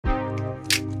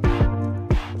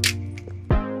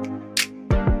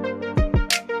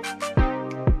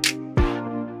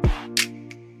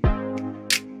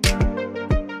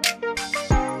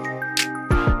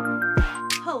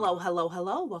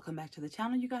Hello. Welcome back to the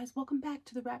channel, you guys. Welcome back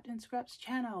to the Wrapped in Scraps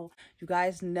channel. You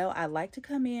guys know I like to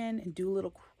come in and do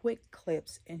little quick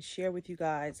clips and share with you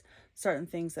guys certain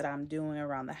things that I'm doing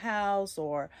around the house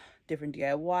or different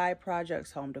DIY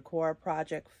projects, home decor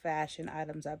project, fashion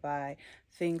items I buy,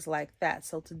 things like that.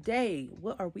 So today,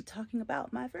 what are we talking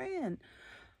about, my friend?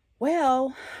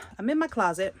 Well, I'm in my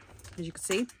closet, as you can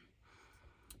see,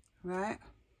 right?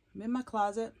 I'm in my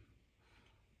closet.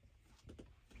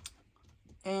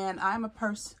 And I'm a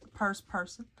purse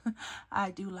person. I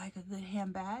do like a good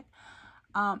handbag.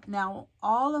 Now,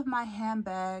 all of my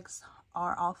handbags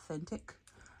are authentic.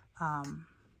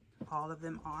 All of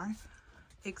them are,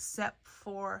 except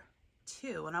for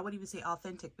two. And I wouldn't even say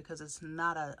authentic because doesn't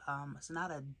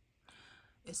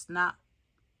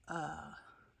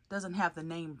have the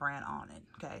name brand on it.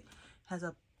 Okay, it has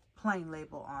a plain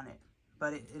label on it,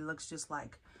 but it looks just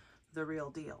like the real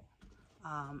deal.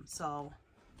 So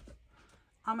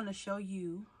I'm going to show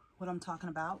you what I'm talking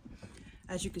about.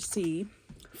 As you can see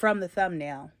from the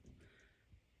thumbnail,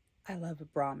 I love a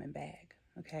Brahman bag,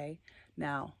 okay?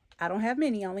 Now, I don't have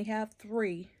many. I only have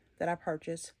 3 that I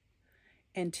purchased,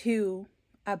 and 2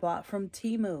 I bought from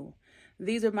Temu.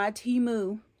 These are my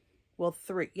Temu, well,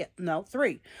 3. Yeah, no,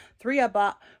 3. 3 I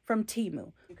bought from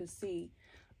Temu. You can see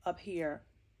up here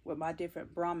with my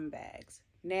different Brahman bags.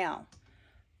 Now,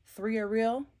 3 are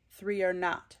real, 3 are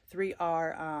not. 3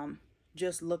 are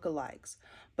just lookalikes,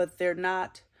 but they're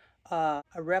not a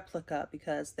replica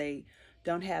because they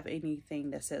don't have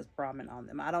anything that says Brahman on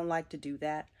them. I don't like to do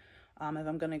that. If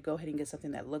I'm going to go ahead and get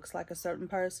something that looks like a certain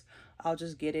purse, I'll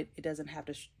just get it. It doesn't have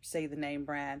to say the name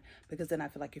brand because then I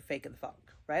feel like you're faking the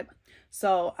funk, right?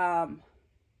 So,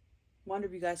 wonder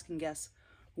if you guys can guess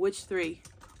which 3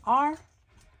 are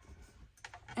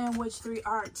and which 3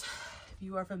 aren't. If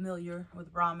you are familiar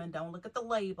with Brahman, don't look at the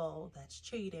label. That's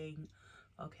cheating.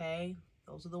 Okay,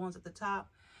 those are the ones at the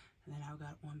top, and then I've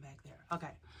got one back there.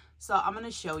 Okay, so I'm going to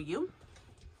show you.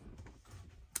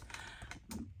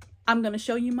 I'm going to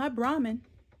show you my Brahman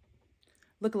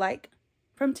look-alike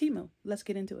from Temu. Let's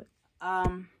get into it.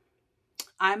 I'm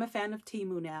a fan of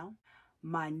Temu now.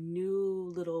 My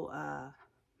new little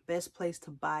best place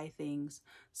to buy things,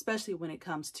 especially when it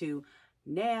comes to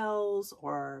nails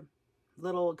or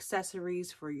little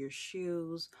accessories for your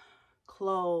shoes,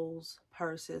 clothes,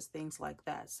 purses, things like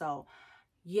that. So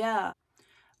yeah,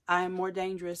 I am more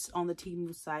dangerous on the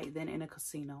Temu site than in a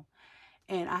casino,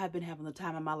 and I have been having the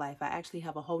time of my life. I actually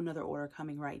have a whole nother order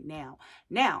coming right now.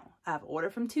 I've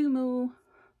ordered from Temu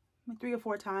 3 or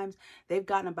 4 times. They've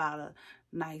gotten about a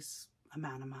nice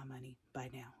amount of my money by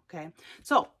now. Okay,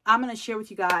 so I'm going to share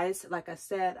with you guys, like I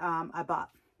said, I bought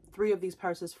 3 of these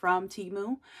purses from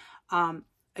Temu.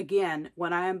 Again,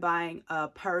 when I am buying a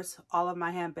purse, all of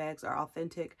my handbags are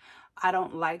authentic. I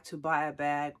don't like to buy a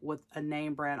bag with a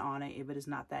name brand on it if it is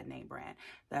not that name brand.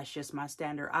 That's just my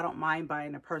standard. I don't mind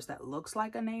buying a purse that looks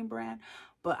like a name brand,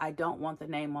 but I don't want the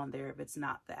name on there if it's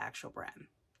not the actual brand.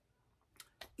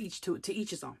 To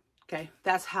each his own, okay?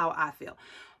 That's how I feel.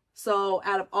 So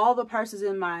out of all the purses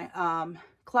in my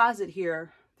closet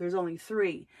here, there's only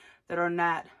 3 that are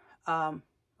not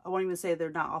I won't even say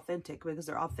they're not authentic because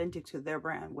they're authentic to their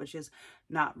brand, which is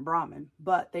not Brahman,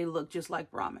 but they look just like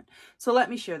Brahman. So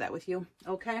let me share that with you,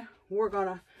 okay?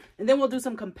 And then we'll do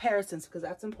some comparisons because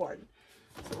that's important.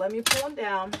 So let me pull them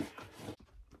down.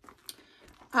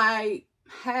 I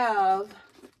have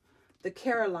the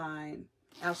Caroline.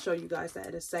 I'll show you guys that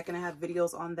in a second. I have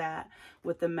videos on that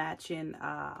with the matching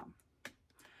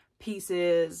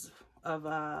pieces of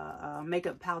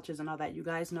makeup pouches and all that. You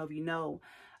guys know, if you know,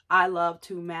 I love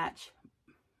to match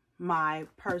my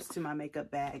purse to my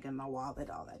makeup bag and my wallet,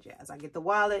 all that jazz. I get the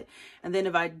wallet, and then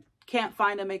if I can't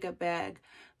find a makeup bag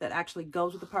that actually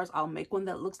goes with the purse, I'll make one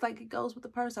that looks like it goes with the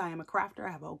purse. I am a crafter.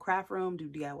 I have a whole craft room, do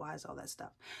DIYs, all that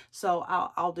stuff. So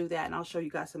I'll do that, and I'll show you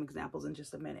guys some examples in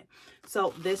just a minute.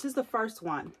 So this is the first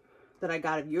one that I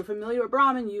got. If you're familiar with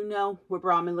Brahman, you know what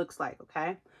Brahman looks like,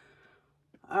 okay?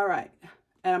 All right,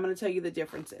 and I'm going to tell you the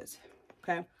differences.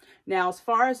 Okay, now as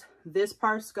far as this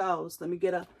purse goes, let me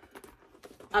get I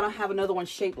don't have another one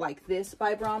shaped like this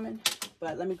by Brahman,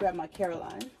 but let me grab my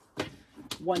Caroline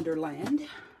Wonderland.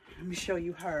 Let me show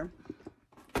you her.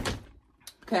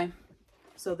 Okay,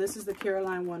 so this is the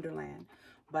Caroline Wonderland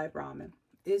by Brahman.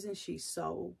 Isn't she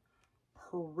so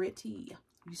pretty?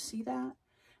 You see that?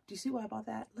 Do you see why I bought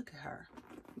that? Look at her.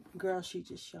 Girl, she's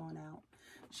just showing out.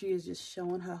 She is just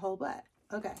showing her whole butt.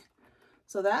 Okay,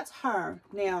 so that's her.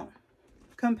 Now,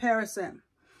 comparison.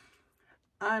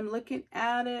 I'm looking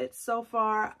at it so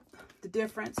far, the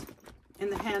difference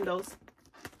in the handles.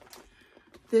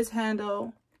 This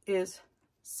handle is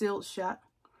sealed shut,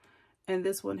 and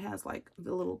this one has like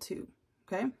the little two.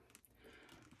 Okay,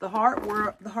 the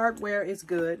hardware is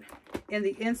good. In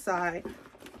the inside,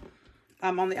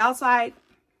 on the outside,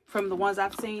 from the ones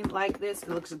I've seen like this, it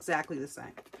looks exactly the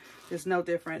same. There's no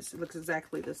difference. It looks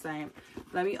exactly the same.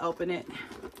 Let me open it.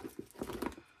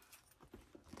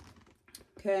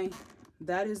 Okay,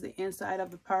 that is the inside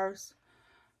of the purse.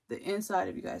 The inside,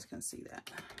 if you guys can see that.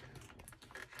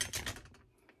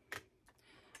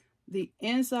 The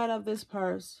inside of this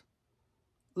purse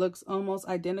looks almost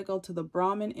identical to the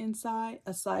Brahman inside,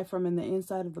 aside from in the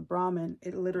inside of the Brahman,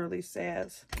 it literally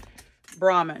says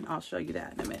Brahman. I'll show you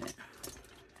that in a minute.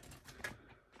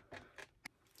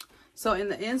 So in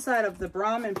the inside of the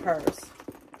Brahman purse,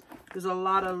 there's a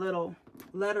lot of little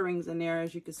letterings in there,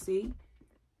 as you can see,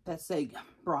 that say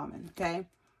Brahman, okay?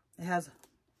 It has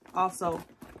also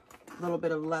a little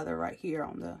bit of leather right here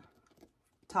on the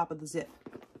top of the zip,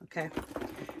 okay?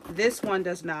 This one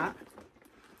doesn't have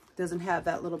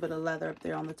that little bit of leather up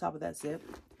there on the top of that zip.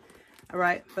 All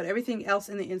right, but everything else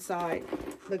in the inside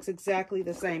looks exactly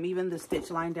the same, even the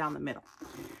stitch line down the middle.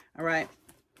 All right,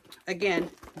 again,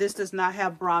 this does not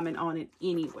have Brahman on it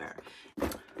anywhere.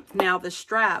 Now the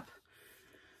strap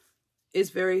is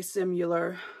very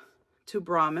similar to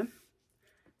Brahman.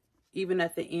 Even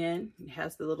at the end, it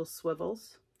has the little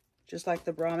swivels, just like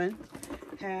the Brahman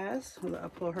has. I'll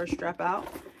pull her strap out.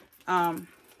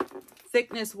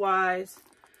 Thickness wise,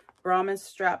 Brahman's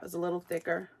strap is a little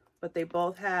thicker, but they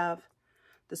both have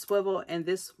the swivel, and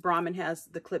this Brahman has,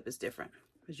 the clip is different,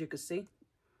 as you can see.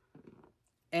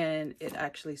 And it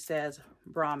actually says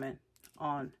Brahman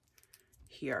on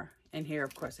here. And here,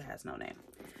 of course, it has no name.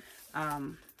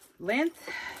 Length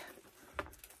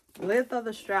of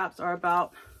the straps are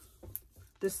about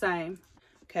the same,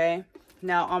 okay?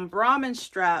 Now, on Brahman's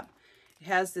strap, it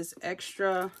has this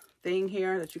extra thing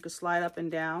here that you can slide up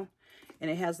and down. And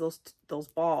it has those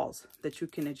balls that you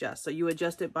can adjust. So you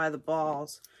adjust it by the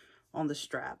balls on the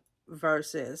strap,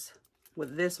 versus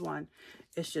with this one,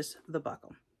 it's just the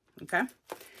buckle, okay?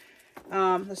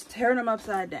 Let's tear them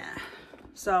upside down.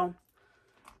 So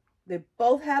they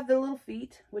both have the little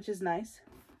feet, which is nice.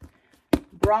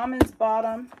 Brahman's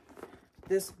bottom,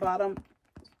 this bottom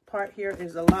part here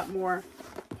is a lot more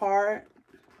hard,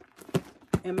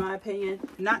 in my opinion.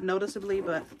 Not noticeably,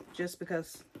 but just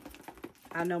because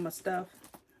I know my stuff,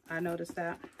 I noticed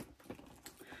that.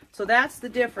 So that's the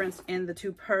difference in the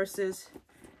two purses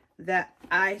that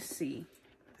I see,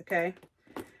 okay?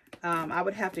 I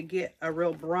would have to get a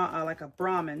real like a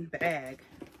Brahman bag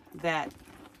that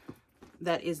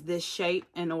is this shape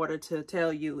in order to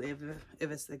tell you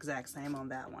if it's the exact same on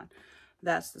that one.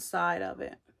 That's the side of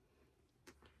it.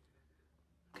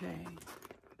 Okay,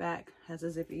 back has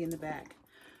a zippy in the back.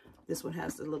 This one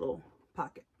has a little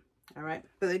pocket. All right,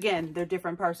 but again, they're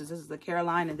different purses. This is the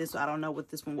Caroline, and this, I don't know what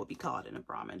this one would be called in a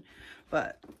Brahman,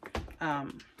 but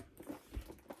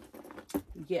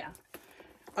yeah.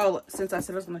 Oh, since I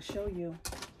said I was going to show you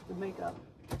the makeup,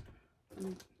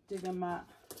 I'm digging my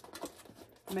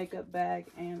makeup bag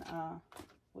and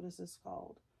what is this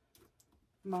called?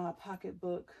 My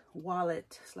pocketbook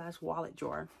wallet / wallet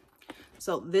drawer.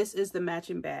 So this is the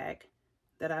matching bag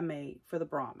that I made for the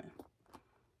Brahman.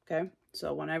 Okay,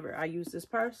 so whenever I use this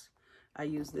purse, I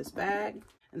use this bag,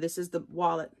 and this is the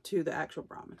wallet to the actual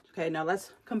Brahman. Okay, now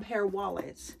let's compare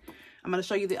wallets. I'm going to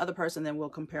show you the other purse, and then we'll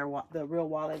compare the real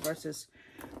wallet versus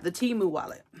the Temu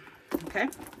wallet. Okay,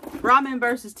 Brahman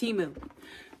versus Temu.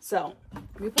 So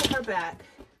we put her back,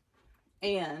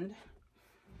 and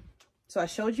so I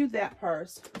showed you that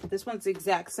purse. This one's the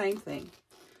exact same thing,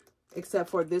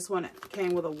 except for this one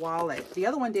came with a wallet. The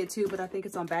other one did too, but I think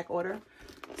it's on back order,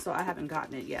 so I haven't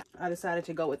gotten it yet. I decided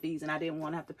to go with these, and I didn't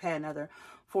want to have to pay another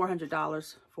 $400,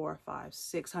 $400, $500,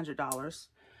 $600,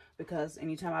 because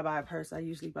anytime I buy a purse, I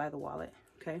usually buy the wallet.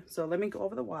 Okay, so let me go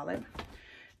over the wallet.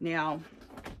 Now,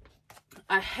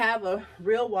 I have a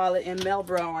real wallet in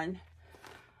Melbourne.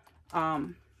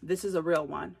 This is a real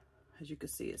one. As you can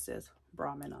see, it says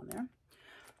Brahman on there.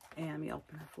 And let me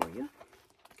open it for you.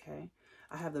 Okay,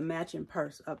 I have the matching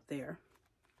purse up there.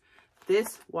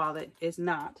 This wallet is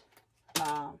not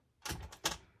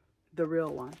the real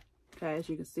one. Okay, as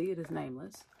you can see, it is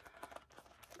nameless.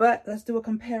 But let's do a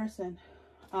comparison.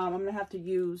 I'm gonna have to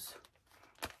use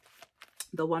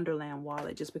the Wonderland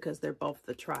wallet just because they're both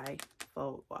the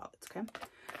tri-fold wallets. Okay,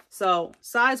 so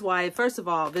size-wise, first of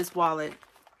all, this wallet,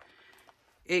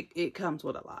 it comes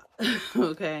with a lot.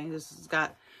 Okay, this has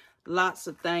got lots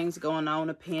of things going on,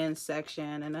 a pen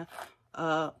section and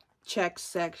a check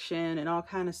section and all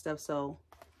kind of stuff. So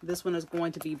this one is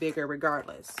going to be bigger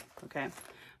regardless. Okay,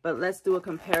 but let's do a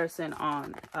comparison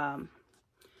on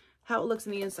how it looks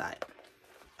on the inside.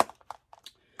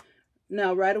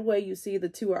 Now, right away, you see the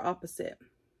two are opposite.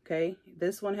 Okay,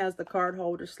 this one has the card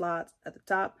holder slots at the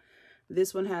top.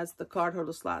 This one has the card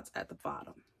holder slots at the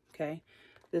bottom. Okay,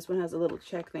 this one has a little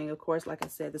check thing. Of course, like I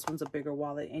said, this one's a bigger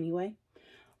wallet anyway.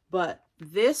 But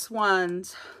this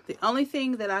one's the only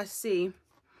thing that I see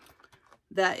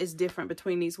that is different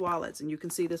between these wallets. And you can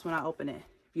see this when I open it.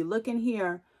 If you look in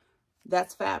here,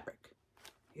 that's fabric.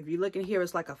 If you look in here,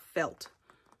 it's like a felt.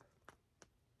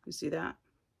 You see that?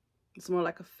 It's more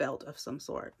like a felt of some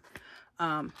sort.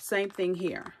 Same thing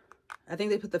here. I think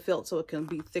they put the felt so it can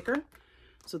be thicker,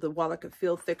 so the wallet could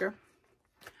feel thicker.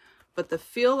 But the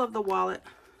feel of the wallet,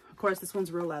 of course, this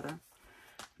one's real leather.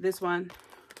 This one,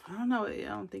 I don't know. I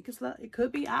don't think it's leather. It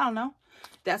could be. I don't know.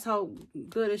 That's how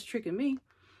good it's tricking me.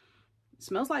 It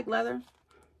smells like leather.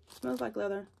 It smells like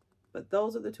leather. But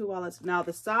those are the two wallets. Now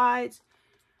the sides,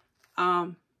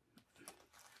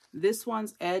 this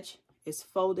one's edge is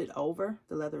folded over.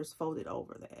 The leather is folded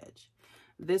over the edge.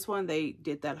 This one, they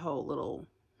did that whole little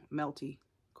melty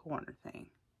corner thing.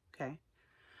 Okay.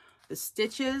 The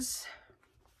stitches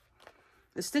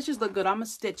look good. I'm a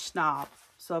stitch snob.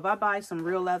 So if I buy some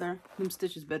real leather, them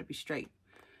stitches better be straight.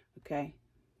 Okay.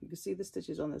 You can see the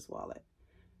stitches on this wallet.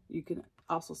 You can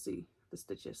also see the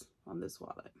stitches on this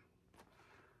wallet.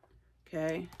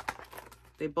 Okay.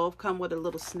 They both come with a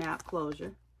little snap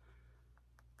closure.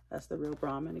 That's the real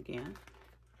Brahman again.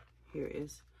 Here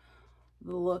is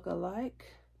the look-alike.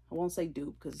 I won't say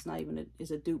dupe because it's not even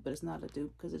it's a dupe, but it's not a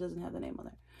dupe because it doesn't have the name on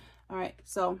there. All right,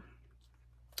 so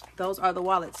those are the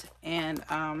wallets, and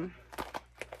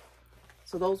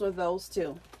so those are those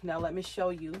two. Now let me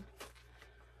show you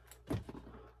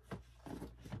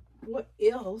what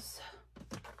else.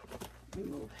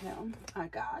 Remove him. I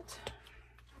got.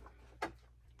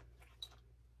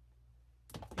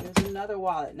 Here's another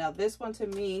wallet. Now this one to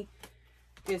me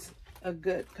is a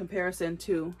good comparison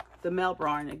to the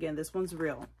Melbourne. Again, this one's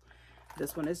real.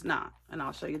 This one is not. And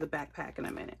I'll show you the backpack in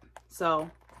a minute.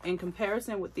 So in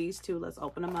comparison with these two, let's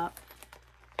open them up.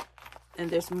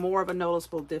 And there's more of a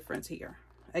noticeable difference here.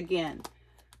 Again,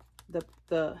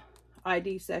 the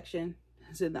ID section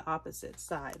is in the opposite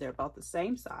side. They're about the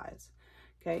same size.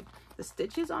 Okay. The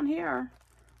stitches on here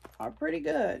are pretty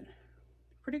good.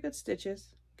 Pretty good stitches.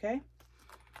 Okay.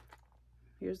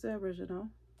 Here's the original.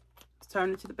 Let's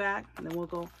turn it to the back, and then we'll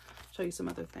go show you some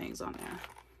other things on there.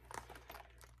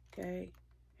 Okay,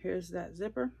 here's that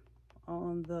zipper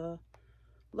on the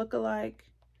look-alike.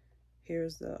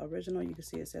 Here's the original. You can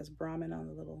see it says Brahman on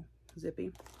the little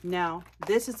zippy. Now,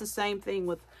 this is the same thing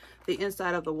with the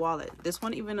inside of the wallet. This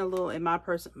one even a little, in my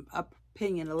personal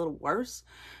opinion, a little worse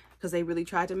because they really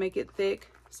tried to make it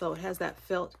thick. So it has that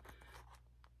felt.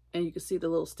 And you can see the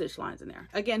little stitch lines in there.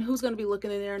 Again, who's going to be looking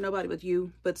in there? Nobody but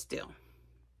you, but still.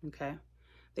 Okay.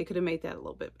 They could have made that a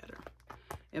little bit better,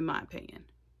 in my opinion.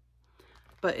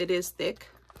 But it is thick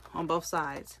on both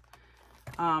sides.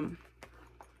 And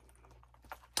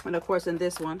of course, in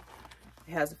this one,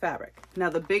 it has the fabric. Now,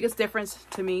 the biggest difference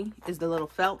to me is the little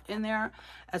felt in there,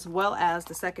 as well as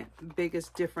the second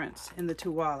biggest difference in the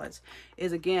two wallets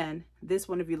is, again, this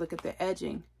one, if you look at the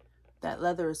edging, that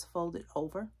leather is folded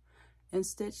over and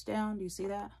stitched down. Do you see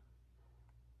that?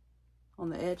 On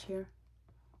the edge here,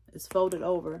 it's folded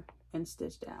over and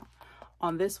stitched down.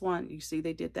 On this one, you see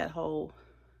they did that whole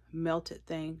melted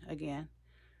thing again,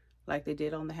 like they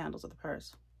did on the handles of the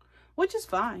purse, which is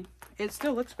fine. It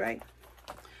still looks great.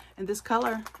 And this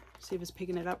color, see if it's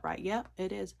picking it up right. Yep,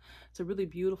 it is. It's a really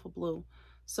beautiful blue.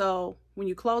 So when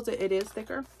you close it, it is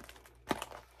thicker, as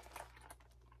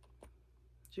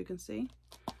you can see.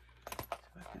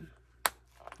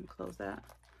 Close that,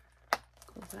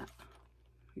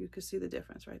 you can see the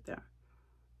difference right there.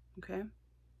 Okay,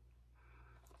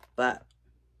 but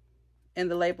and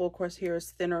the label, of course, here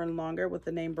is thinner and longer with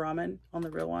the name Brahman on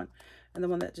the real one, and the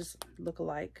one that just look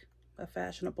alike, a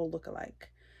fashionable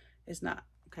look-alike, is not.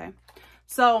 Okay,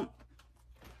 so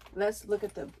let's look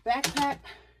at the backpack.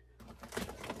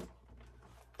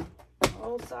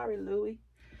 Oh, sorry, Louie,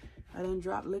 I didn't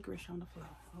drop licorice on the floor.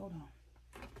 Hold on.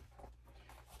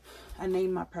 I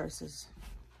named my purses.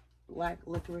 Black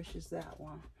licorice is that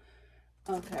one.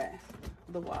 Okay.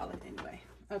 The wallet anyway.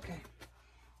 Okay.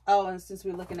 Oh, and since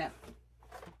we're looking at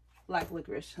black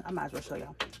licorice, I might as well show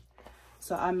y'all.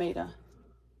 So I made a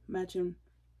matching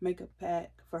makeup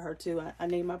pack for her too. I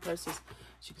named my purses.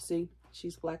 As you can see,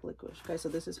 she's black licorice. Okay, so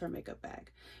this is her makeup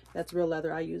bag. That's real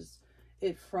leather. I used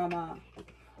it from an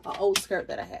old skirt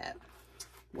that I had.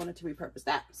 Wanted to repurpose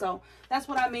that. So that's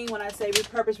what I mean when I say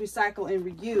repurpose, recycle, and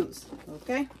reuse.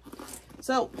 Okay,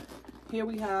 so here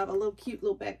we have a little cute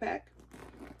little backpack,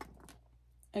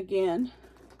 again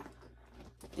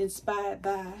inspired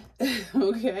by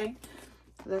okay,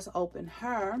 let's open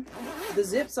her. The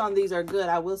zips on these are good.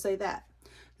 I will say that.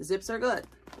 The zips are good.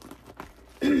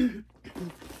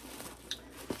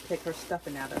 Take her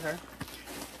stuffing out of her.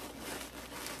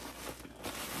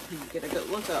 Get a good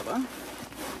look of her.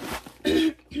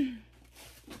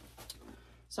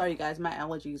 Sorry, you guys. My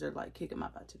allergies are like kicking my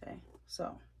butt today.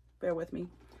 So bear with me.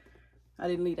 I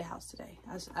didn't leave the house today.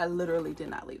 I literally did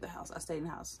not leave the house. I stayed in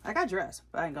the house. I got dressed,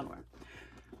 but I ain't going nowhere.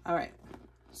 All right.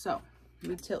 So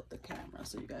let me tilt the camera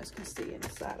so you guys can see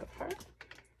inside of her.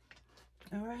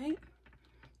 All right.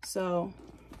 So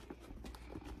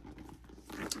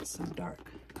it's so dark.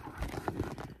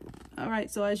 All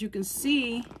right. So as you can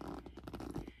see,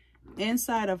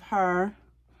 inside of her,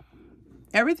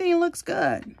 everything looks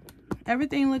good.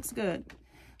 Everything looks good.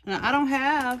 Now I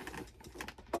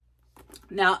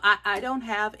don't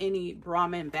have any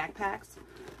Brahman backpacks.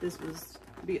 This was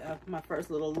my first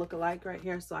little look-alike right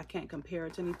here, so I can't compare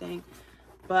it to anything.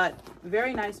 But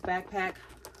very nice backpack,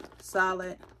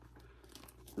 solid,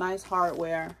 nice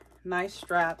hardware, nice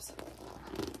straps.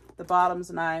 The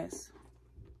bottom's nice,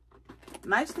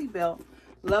 nicely built.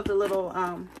 Love the little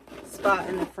spot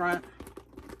in the front.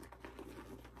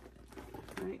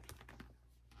 Right.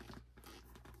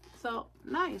 So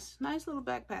nice little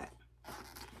backpack.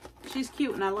 She's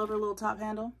cute, and I love her little top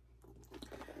handle.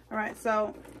 All right,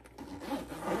 so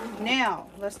now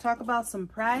let's talk about some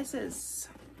prices,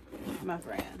 my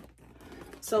friend.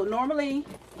 So normally,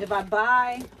 if I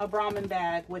buy a Brahman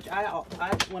bag, which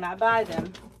when I buy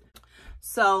them,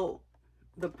 so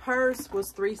the purse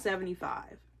was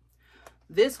 $375.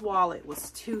 This wallet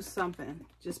was $2 something,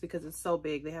 just because it's so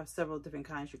big. They have several different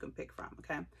kinds you can pick from.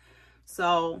 Okay,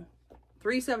 so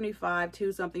 $375,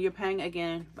 $2 something. You're paying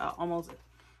again about almost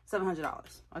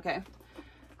 $700. Okay,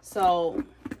 so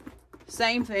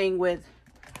same thing with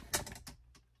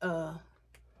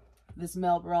this the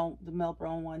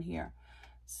Melbourne one here.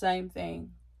 Same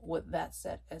thing with that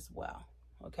set as well.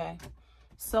 Okay,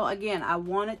 so again, I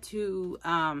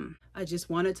just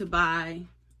wanted to buy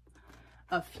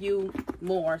a few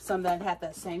more, some that had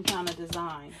that same kind of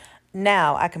design.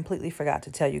 Now, I completely forgot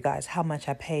to tell you guys how much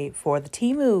I paid for the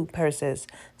Temu purses.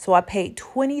 So I paid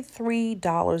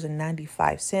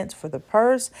 $23.95 for the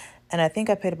purse, and I think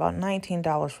I paid about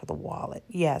 $19 for the wallet.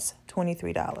 Yes,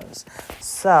 $23.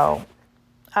 So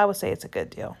I would say it's a good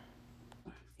deal.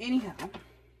 Anyhow,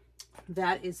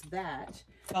 that is that.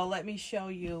 So let me show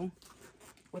you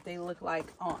what they look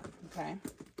like on, okay?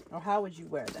 Or how would you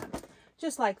wear them?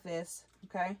 Just like this,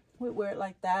 okay? We wear it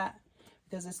like that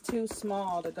because it's too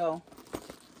small to go,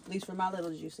 at least for my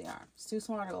little juicy arm. It's too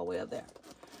small to go way up there.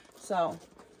 So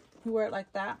we wear it like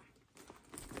that,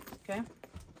 okay?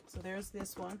 So there's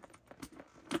this one.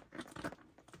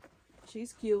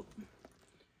 She's cute.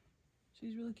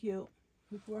 She's really cute.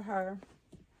 We can wear her,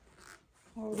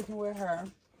 or we can wear her.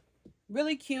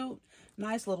 Really cute,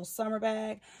 nice little summer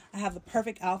bag. I have the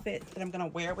perfect outfit that I'm gonna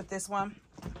wear with this one.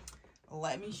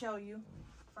 Let me show you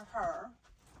for her.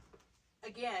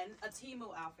 Again, a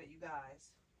Temu outfit, you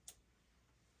guys.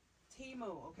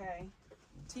 Temu, okay?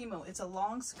 Temu. It's a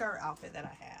long skirt outfit that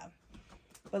I have.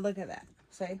 But look at that.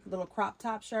 Say, little crop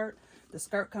top shirt. The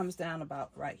skirt comes down about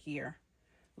right here.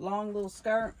 Long little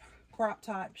skirt, crop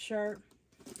top shirt.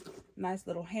 Nice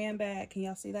little handbag. Can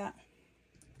y'all see that?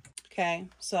 Okay,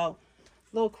 so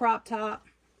little crop top,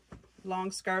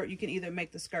 long skirt. You can either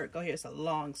make the skirt go here. It's a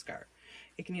long skirt.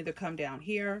 It can either come down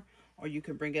here, or you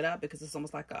can bring it up because it's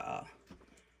almost like a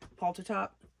halter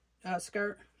top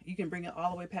skirt. You can bring it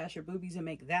all the way past your boobies and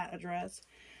make that a dress.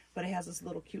 But it has this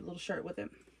little cute little shirt with it.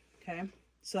 Okay,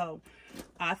 so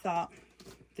I thought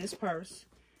this purse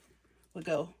would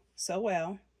go so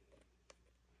well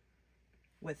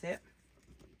with it.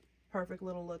 Perfect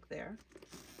little look there.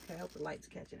 Okay, I hope the light's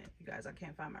catching it. You guys, I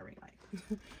can't find my ring light.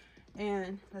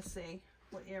 And let's see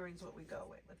what earrings would we go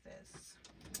with this.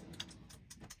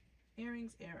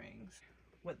 Earrings.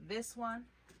 With this one,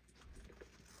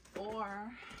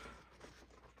 or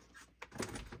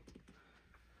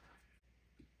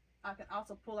I can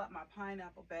also pull out my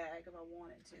pineapple bag if I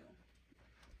wanted to.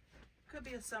 Could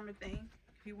be a summer thing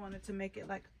if you wanted to make it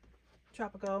like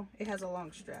tropical. It has a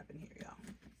long strap in here, y'all.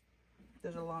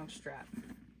 There's a long strap,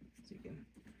 so you can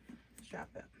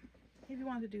strap it. If you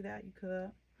wanted to do that, you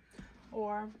could.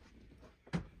 Or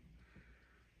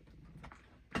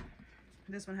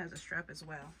this one has a strap as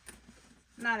well.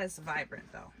 Not as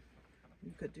vibrant though.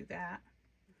 You could do that.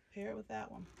 Pair it with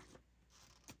that one.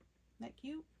 Isn't that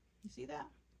cute? You see that?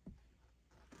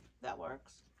 That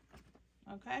works.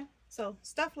 Okay. So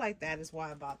stuff like that is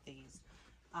why I bought these.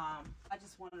 I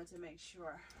just wanted to make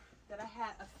sure that I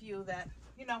had a few that,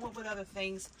 you know, with other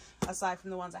things aside from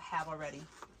the ones I have already.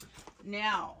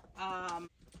 Now,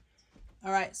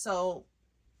 all right, so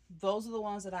those are the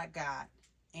ones that I got.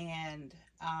 And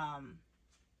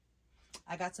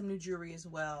I got some new jewelry as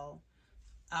well.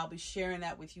 I'll be sharing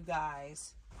that with you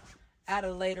guys at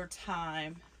a later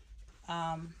time.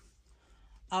 I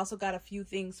also got a few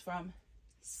things from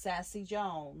Sassy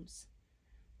Jones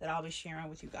that I'll be sharing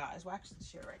with you guys. Well, actually,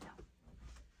 share right now.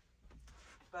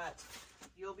 But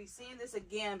you'll be seeing this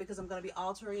again because I'm going to be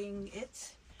altering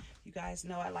it. You guys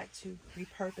know I like to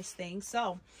repurpose things.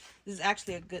 So this is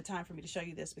actually a good time for me to show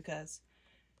you this because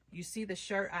you see the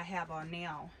shirt I have on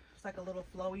now. It's like a little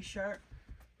flowy shirt,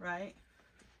 right?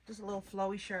 Just a little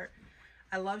flowy shirt.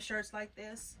 I love shirts like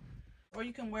this. Or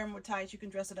you can wear them with tights. You can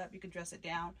dress it up. You can dress it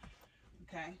down.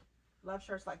 Okay. Love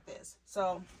shirts like this.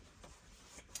 So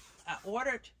I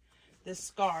ordered this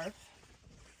scarf,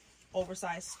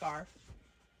 oversized scarf,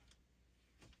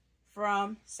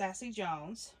 from Sassy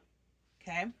Jones.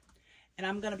 Okay. And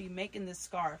I'm going to be making this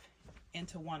scarf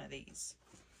into one of these.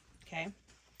 Okay.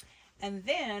 And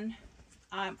then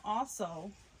I'm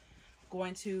also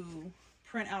going to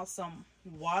print out some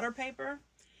water paper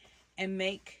and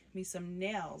make me some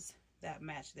nails that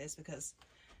match this because,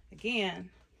 again,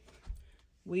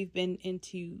 we've been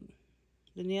into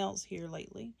the nails here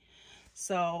lately.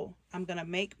 So I'm going to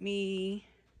make me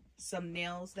some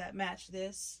nails that match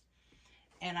this.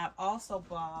 And I've also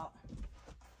bought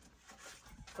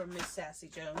from Miss Sassy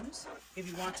Jones. If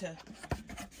you want to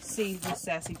see Miss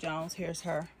Sassy Jones, here's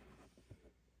her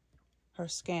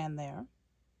scan there.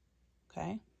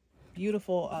 Okay.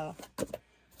 Beautiful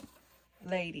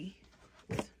lady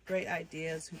with great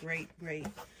ideas, great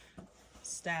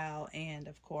style, and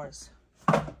of course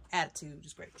attitude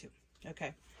is great too.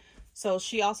 Okay. So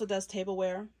she also does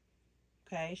tableware.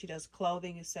 Okay. She does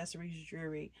clothing, accessories,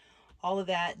 jewelry, all of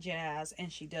that jazz,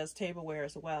 and she does tableware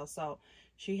as well. So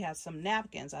she has some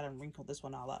napkins. I done wrinkled this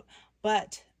one all up,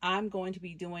 but I'm going to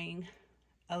be doing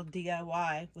a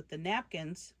DIY with the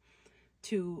napkins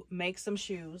to make some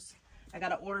shoes. I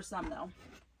gotta order some though.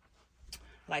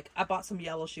 Like I bought some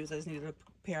yellow shoes. I just needed a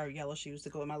pair of yellow shoes to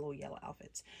go with my little yellow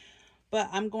outfits. But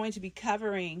I'm going to be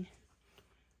covering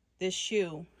this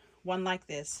shoe, one like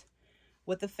this,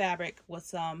 with the fabric with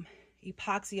some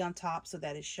epoxy on top so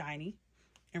that it's shiny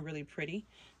and really pretty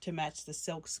to match the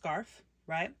silk scarf,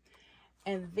 right?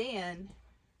 And then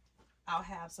I'll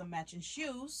have some matching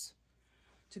shoes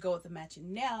to go with the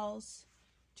matching nails,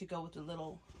 to go with the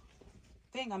little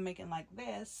thing I'm making like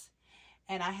this.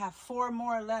 And I have 4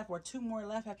 more left, or 2 more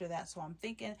left after that. So I'm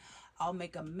thinking I'll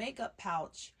make a makeup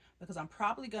pouch because I'm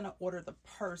probably going to order the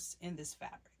purse in this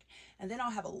fabric. And then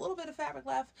I'll have a little bit of fabric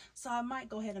left. So I might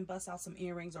go ahead and bust out some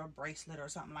earrings or a bracelet or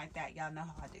something like that. Y'all know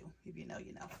how I do. If you know,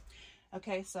 you know.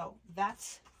 Okay, so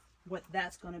that's what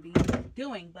that's going to be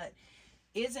doing. But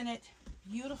isn't it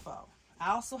beautiful?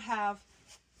 I also have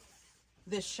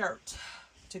this shirt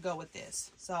to go with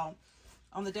this. So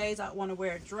on the days I want to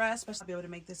wear a dress, especially I'll be able to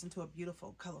make this into a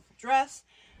beautiful, colorful dress.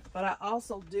 But I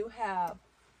also do have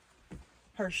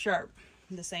her shirt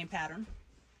in the same pattern.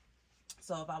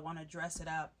 So if I want to dress it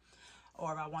up,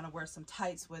 or if I want to wear some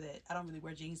tights with it, I don't really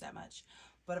wear jeans that much.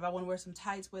 But if I want to wear some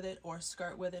tights with it, or a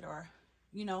skirt with it, or,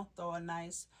 you know, throw a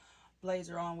nice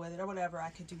blazer on with it, or whatever, I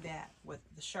could do that with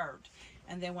the shirt.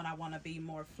 And then when I want to be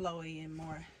more flowy and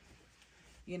more,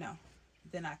 you know,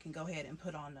 then I can go ahead and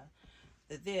put on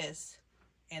this.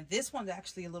 And this one's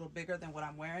actually a little bigger than what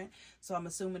I'm wearing. So I'm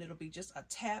assuming it'll be just a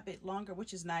tad bit longer,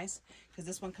 which is nice because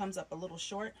this one comes up a little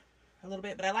short, a little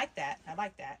bit. But I like that. I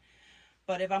like that.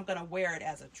 But if I'm going to wear it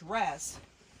as a dress,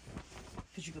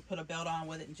 because you could put a belt on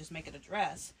with it and just make it a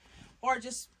dress. Or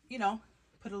just, you know,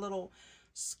 put a little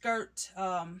skirt,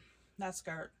 not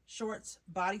skirt, shorts,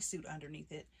 bodysuit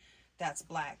underneath it that's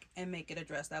black and make it a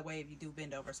dress. That way if you do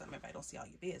bend over something, everybody don't see all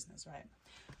your business, right?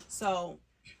 So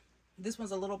this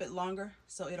one's a little bit longer,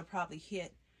 so it'll probably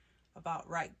hit about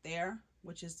right there,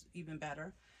 which is even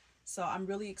better. So I'm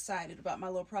really excited about my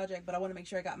little project, but I want to make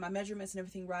sure I got my measurements and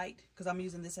everything right because I'm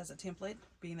using this as a template,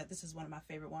 being that this is one of my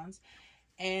favorite ones.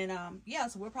 And yeah,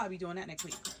 so we'll probably be doing that next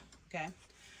week, okay?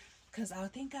 Because I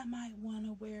think I might want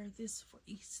to wear this for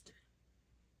Easter.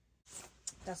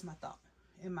 That's my thought,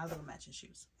 in my little matching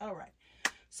shoes. All right,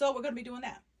 so we're going to be doing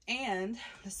that. And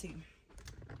let's see.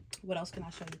 What else can I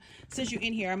show you? Since you're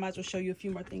in here, I might as well show you a few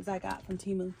more things I got from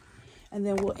Temu. And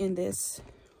then we'll end this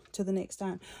to the next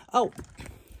time. Oh,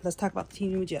 let's talk about the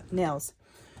Temu nails.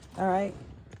 All right.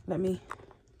 Let me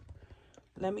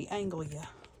angle you.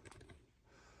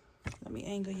 Let me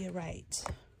angle you right.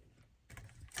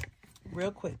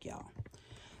 Real quick, y'all.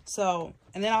 So,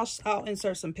 and then I'll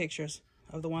insert some pictures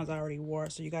of the ones I already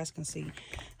wore so you guys can see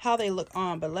how they look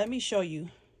on. But let me show you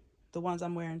the ones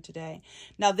I'm wearing today.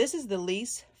 Now, this is the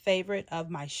least favorite of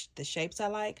the shapes I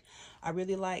like. I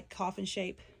really like coffin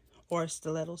shape or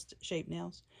stiletto shape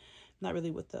nails. Not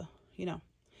really with the, you know.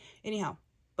 Anyhow,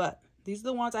 but these are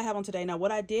the ones I have on today. Now,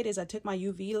 what I did is I took my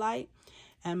UV light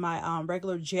and my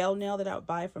regular gel nail that I would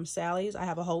buy from Sally's. I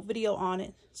have a whole video on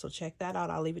it, so check that out.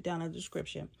 I'll leave it down in the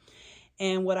description.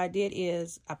 And what I did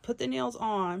is I put the nails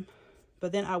on,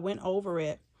 but then I went over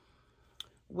it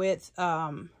with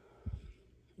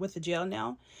the gel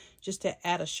nail just to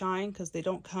add a shine, because they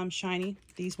don't come shiny.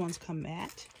 These ones come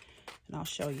matte, and I'll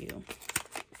show you.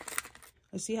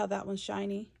 Let's see how that one's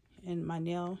shiny, and my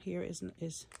nail here is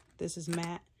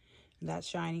matte. That's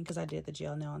shiny because I did the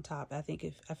gel nail on top. I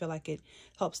feel like it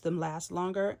helps them last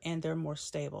longer and they're more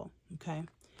stable. Okay,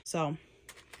 so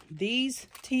these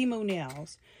Temu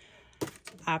nails,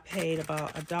 I paid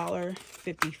about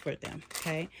 $1.50 for them.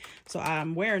 Okay, so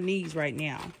I'm wearing these right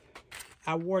now.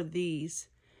 I wore these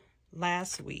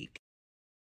last week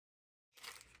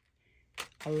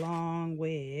along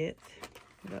with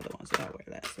the other ones that I wore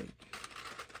last week,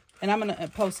 and I'm gonna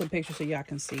post some pictures so y'all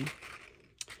can see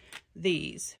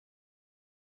these.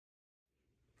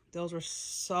 Those were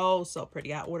so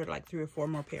pretty. I ordered like 3 or 4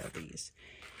 more pair of these.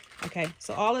 Okay,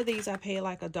 so all of these I paid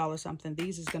like $1 something.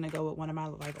 These is gonna go with one of my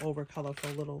like over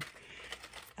colorful little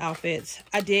outfits.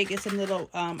 I did get some little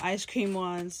ice cream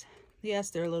ones. Yes,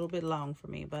 they're a little bit long for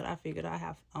me, but I figured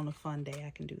on a fun day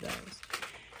I can do those.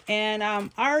 And I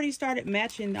already started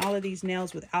matching all of these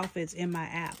nails with outfits in my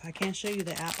app. I can't show you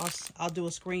the app. I'll do a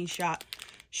screenshot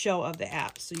show of the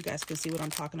app so you guys can see what I'm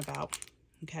talking about.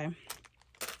 Okay.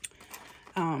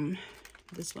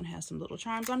 This one has some little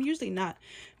charms. I'm usually not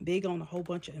big on a whole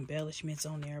bunch of embellishments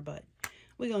on there, but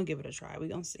we're gonna give it a try. We're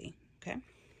gonna see. Okay,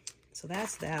 so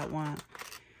that's that one.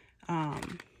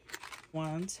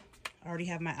 Ones I already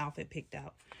have my outfit picked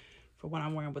out for what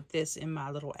I'm wearing with this in my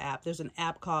little app. There's an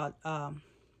app called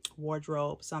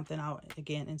Wardrobe, something I'll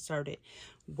again insert it,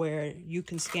 where you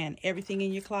can scan everything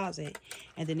in your closet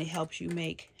and then it helps you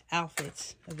make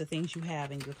outfits of the things you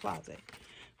have in your closet,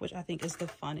 which I think is the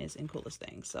funnest and coolest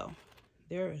thing. So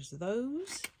there's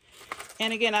those.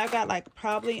 And again, I've got like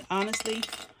probably, honestly,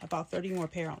 about 30 more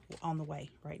pair on the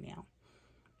way right now.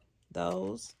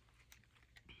 Those.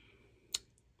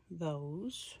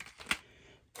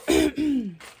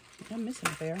 I'm missing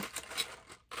a pair.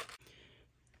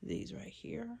 These right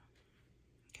here.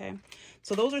 Okay.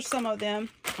 So those are some of them.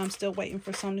 I'm still waiting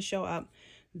for some to show up.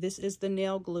 This is the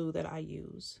nail glue that I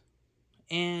use.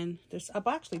 And I've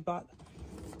actually bought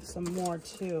some more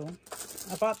too.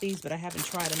 I bought these, but I haven't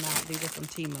tried them out. These are from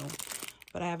Temu,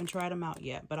 but I haven't tried them out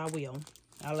yet, but I will.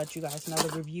 I'll let you guys know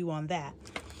the review on that.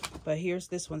 But here's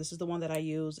this one. This is the one that I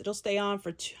use. It'll stay on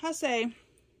for, I say,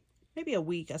 maybe a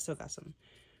week. I still got some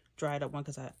dried up one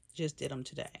because I just did them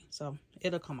today. So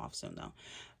it'll come off soon though.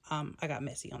 I got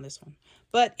messy on this one.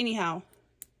 But anyhow,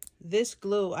 this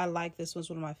glue, I like. This one's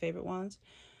one of my favorite ones.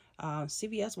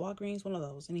 CVS, Walgreens, one of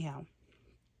those. Anyhow,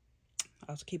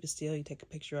 I'll keep it still. You take a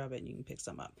picture of it and you can pick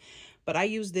some up. But I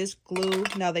use this glue.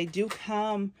 Now they do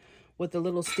come with the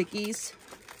little stickies.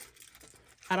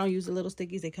 I don't use the little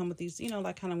stickies. They come with these, you know,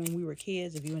 like kind of when we were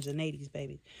kids, if you was in the 80s,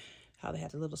 baby, how they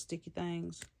had the little sticky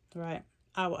things, right?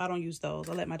 I don't use those.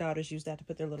 I let my daughters use that to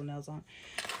put their little nails on.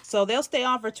 So they'll stay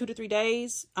on for 2 to 3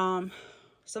 days.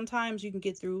 Sometimes you can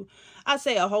get through, I'd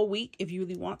say a whole week if you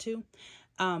really want to.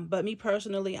 But me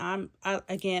personally, I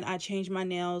change my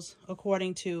nails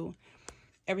according to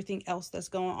everything else that's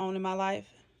going on in my life.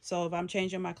 So if I'm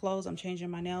changing my clothes, I'm changing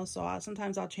my nails. So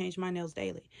sometimes I'll change my nails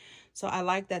daily. So I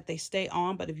like that they stay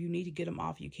on, but if you need to get them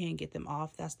off, you can get them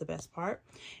off. That's the best part.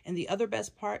 And the other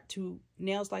best part to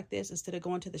nails like this, instead of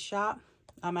going to the shop,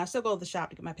 I still go to the shop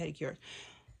to get my pedicures.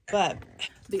 But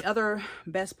the other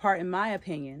best part, in my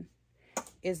opinion,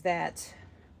 is that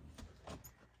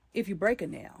if you break a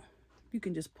nail, you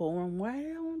can just pull one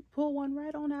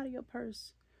right on out of your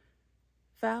purse,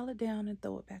 file it down, and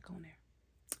throw it back on there.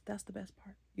 That's the best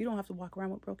part. You don't have to walk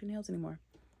around with broken nails anymore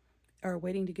or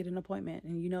waiting to get an appointment.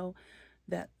 And you know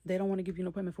that they don't want to give you an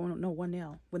appointment for no one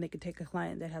nail when they could take a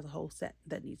client that has a whole set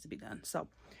that needs to be done. So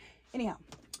anyhow,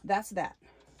 that's that.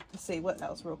 Let's see what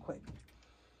else real quick.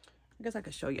 I guess I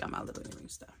could show you my little earring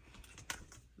stuff.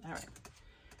 All right.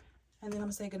 And then I'm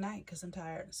going to say goodnight because I'm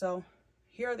tired. So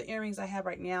here are the earrings I have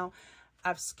right now.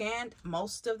 I've scanned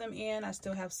most of them in. I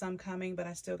still have some coming, but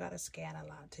I still got to scan a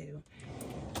lot too.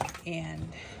 And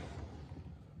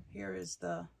here is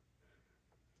the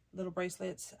little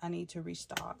bracelets I need to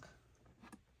restock.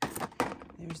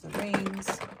 There's the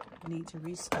rings I need to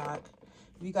restock.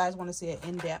 If you guys want to see an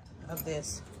in-depth of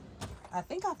this, I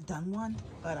think I've done one,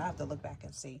 but I have to look back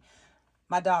and see.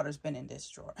 My daughter's been in this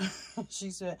drawer.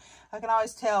 I can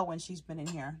always tell when she's been in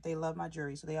here. They love my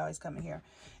jewelry, so they always come in here.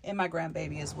 And my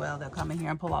grandbaby as well. They'll come in here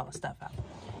and pull all the stuff out.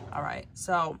 All right,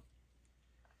 so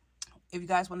if you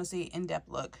guys want to see an in-depth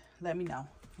look, let me know.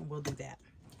 We'll do that.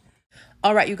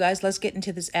 All right, you guys, let's get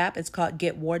into this app. It's called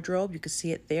Getwardrobe. You can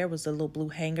see it there was a little blue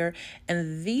hanger.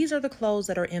 And these are the clothes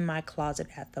that are in my closet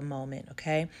at the moment,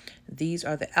 okay? These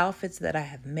are the outfits that I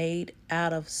have made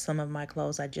out of some of my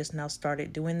clothes. I just now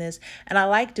started doing this. And I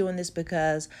like doing this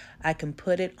because I can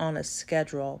put it on a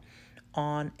schedule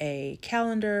on a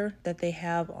calendar that they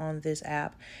have on this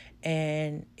app.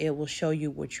 And it will show you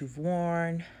what you've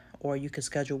worn, or you can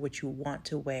schedule what you want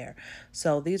to wear.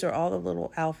 So these are all the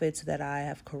little outfits that I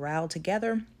have corralled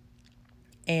together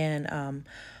and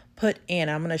put in.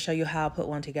 I'm going to show you how I put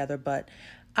one together, but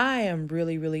I am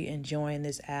really, really enjoying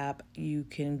this app. You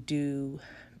can do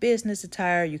business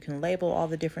attire. You can label all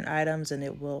the different items, and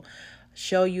it will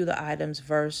show you the items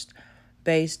first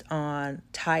based on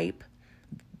type,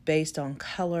 based on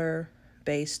color,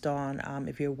 based on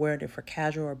if you're wearing it for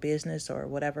casual or business or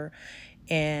whatever.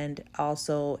 And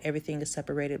also everything is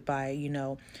separated by, you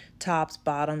know, tops,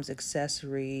 bottoms,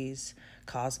 accessories,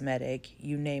 cosmetic,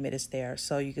 you name it, it's there.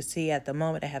 So you can see at the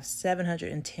moment I have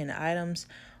 710 items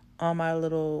on my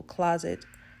little closet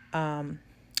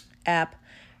app.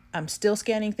 I'm still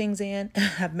scanning things in.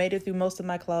 I've made it through most of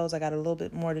my clothes. I got a little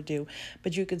bit more to do.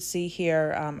 But you can see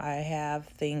here, I have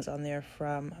things on there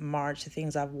from March, the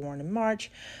things I've worn in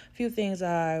March, a few things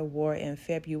I wore in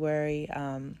February.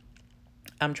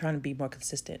 I'm trying to be more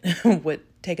consistent with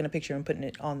taking a picture and putting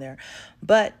it on there.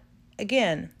 But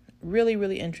again, really,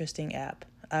 really interesting app.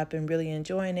 I've been really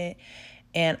enjoying it.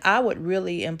 And I would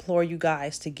really implore you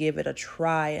guys to give it a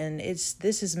try. And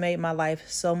this has made my life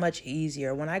so much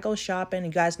easier. When I go shopping,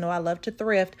 you guys know I love to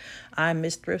thrift. I'm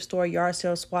Miss Thrift Store, Yard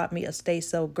Sale, Swap Me, Estate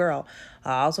Sale Girl.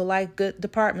 I also like good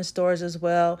department stores as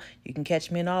well. You can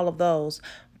catch me in all of those.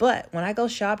 But when I go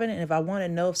shopping, and if I want to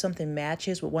know if something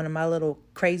matches with one of my little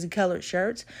crazy colored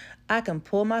shirts, I can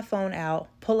pull my phone out,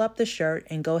 pull up the shirt,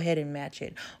 and go ahead and match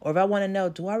it. Or if I want to know,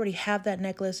 do I already have that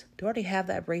necklace? Do I already have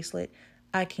that bracelet?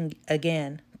 I can,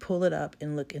 again, pull it up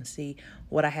and look and see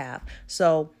what I have.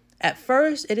 So at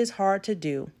first, it is hard to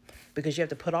do because you have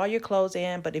to put all your clothes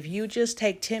in. But if you just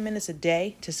take 10 minutes a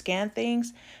day to scan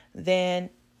things, then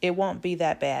it won't be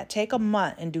that bad. Take a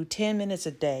month and do 10 minutes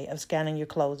a day of scanning your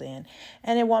clothes in,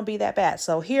 and it won't be that bad.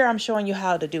 So here I'm showing you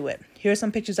how to do it. Here's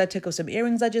some pictures I took of some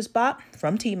earrings I just bought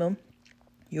from Temu.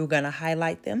 You're going to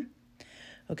highlight them,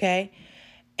 okay?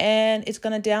 And it's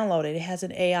going to download it. It has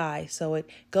an AI, so it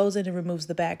goes in and removes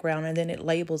the background, and then it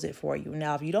labels it for you.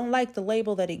 Now, if you don't like the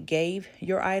label that it gave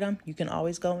your item, you can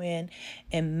always go in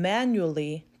and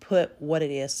manually put what it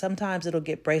is. Sometimes it'll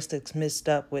get bracelets mixed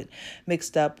up with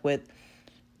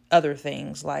other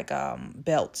things like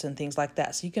belts and things like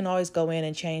that. So you can always go in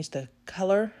and change the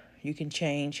color. You can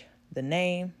change the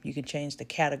name. You can change the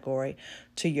category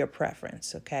to your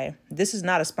preference, okay? This is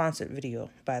not a sponsored video,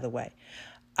 by the way.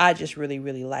 I just really,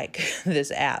 really like this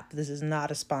app. This is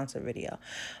not a sponsored video.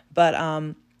 But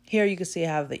here you can see I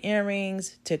have the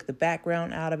earrings, took the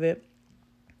background out of it,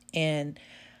 and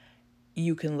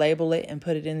you can label it and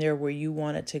put it in there where you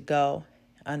want it to go.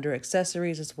 Under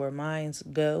accessories is where mine's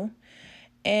go.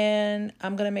 And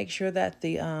I'm going to make sure that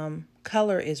the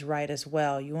color is right as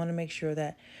well. You want to make sure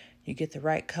that you get the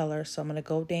right color. So I'm going to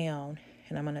go down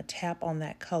and I'm going to tap on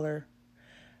that color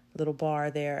little bar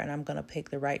there, and I'm going to pick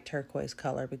the right turquoise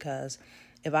color, because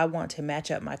if I want to match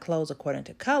up my clothes according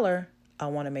to color, I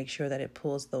want to make sure that it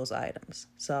pulls those items.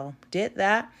 So did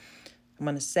that. I'm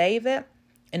going to save it,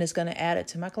 and it's going to add it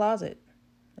to my closet.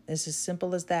 It's as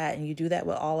simple as that, and you do that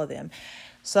with all of them.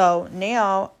 So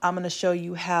now I'm going to show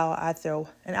you how I throw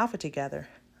an outfit together,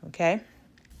 okay?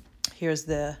 Here's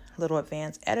the little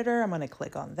advanced editor. I'm going to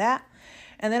click on that,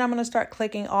 and then I'm going to start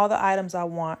clicking all the items I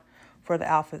want for the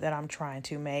outfit that I'm trying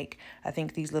to make. I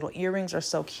think these little earrings are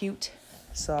so cute,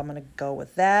 so I'm going to go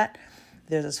with that.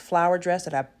 There's this flower dress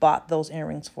that I bought those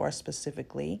earrings for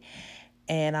specifically,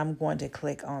 and I'm going to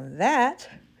click on that.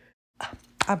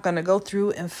 I'm going to go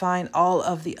through and find all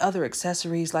of the other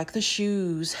accessories like the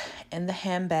shoes and the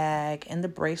handbag and the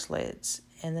bracelets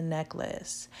and the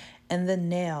necklace and the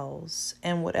nails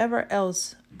and whatever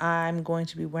else I'm going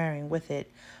to be wearing with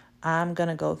it. I'm going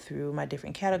to go through my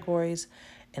different categories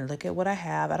and look at what I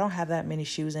have. I don't have that many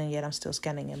shoes in yet. I'm still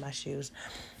scanning in my shoes.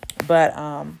 But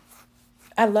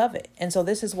I love it. And so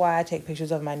this is why I take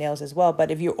pictures of my nails as well.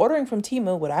 But if you're ordering from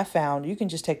Temu, what I found, you can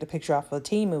just take the picture off of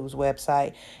Temu's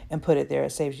website and put it there.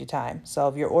 It saves you time. So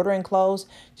if you're ordering clothes,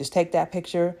 just take that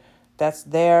picture that's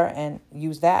there and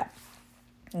use that.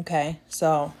 Okay,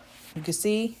 so you can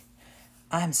see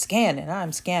I'm scanning.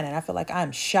 I feel like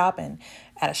I'm shopping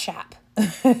at a shop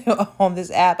on this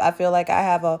app. I feel like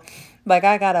I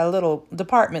got a little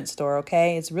department store.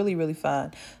 Okay. It's really, really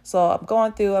fun. So I'm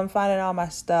going through, I'm finding all my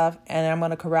stuff, and I'm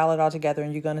going to corral it all together,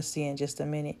 and you're going to see in just a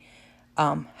minute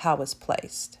how it's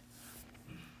placed.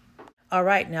 All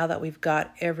right, now that we've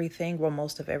got everything, well,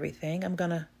 most of everything, I'm going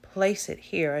to place it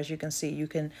here. As you can see, you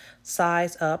can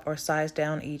size up or size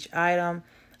down each item.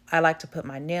 I like to put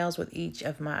my nails with each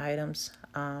of my items,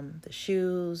 the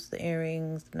shoes, the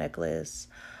earrings, the necklace,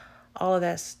 all of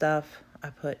that stuff I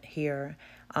put here.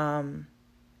 And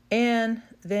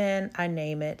then I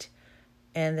name it,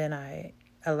 and then I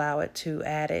allow it to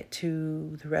add it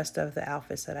to the rest of the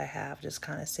outfits that I have, just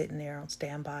kind of sitting there on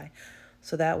standby.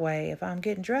 So that way, if I'm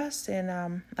getting dressed,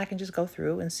 and I can just go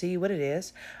through and see what it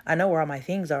is. I know where all my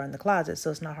things are in the closet, so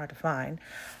it's not hard to find.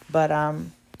 But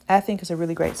I think it's a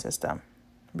really great system.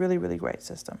 Really, really great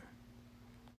system.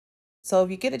 So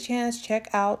if you get a chance, check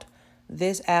out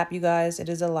this app, you guys. It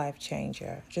is a life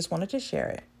changer. Just wanted to share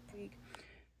it.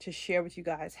 To share with you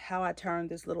guys how I turned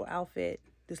this little outfit,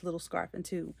 this little scarf,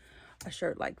 into a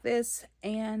shirt like this.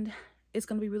 And it's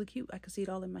going to be really cute. I can see it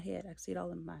all in my head. I can see it all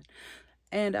in my mind.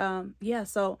 And yeah,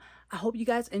 so I hope you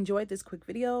guys enjoyed this quick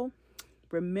video.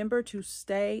 Remember to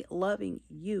stay loving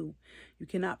you. You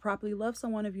cannot properly love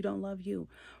someone if you don't love you.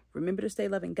 Remember to stay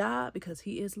loving God because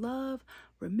he is love.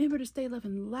 Remember to stay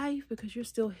loving life because you're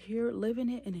still here living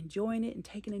it and enjoying it and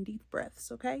taking in deep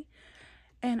breaths, okay?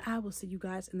 And I will see you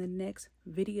guys in the next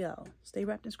video. Stay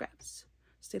wrapped in scraps.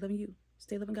 Stay loving you.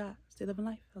 Stay loving God. Stay loving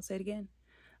life. I'll say it again.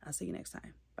 I'll see you next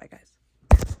time. Bye, guys.